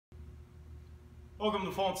Welcome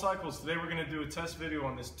to Fallen Cycles. Today we're going to do a test video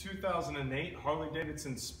on this 2008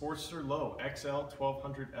 Harley-Davidson Sportster Low XL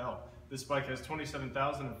 1200L. This bike has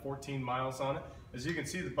 27,014 miles on it. As you can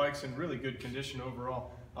see, the bike's in really good condition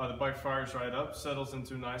overall. The bike fires right up, settles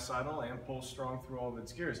into a nice idle, and pulls strong through all of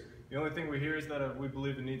its gears. The only thing we hear is that we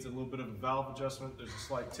believe it needs a little bit of a valve adjustment. There's a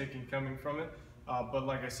slight ticking coming from it, but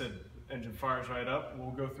like I said, engine fires right up.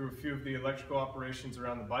 We'll go through a few of the electrical operations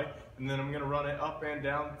around the bike, and then I'm going to run it up and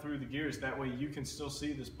down through the gears. That way you can still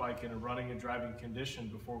see this bike in a running and driving condition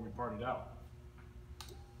before we part it out.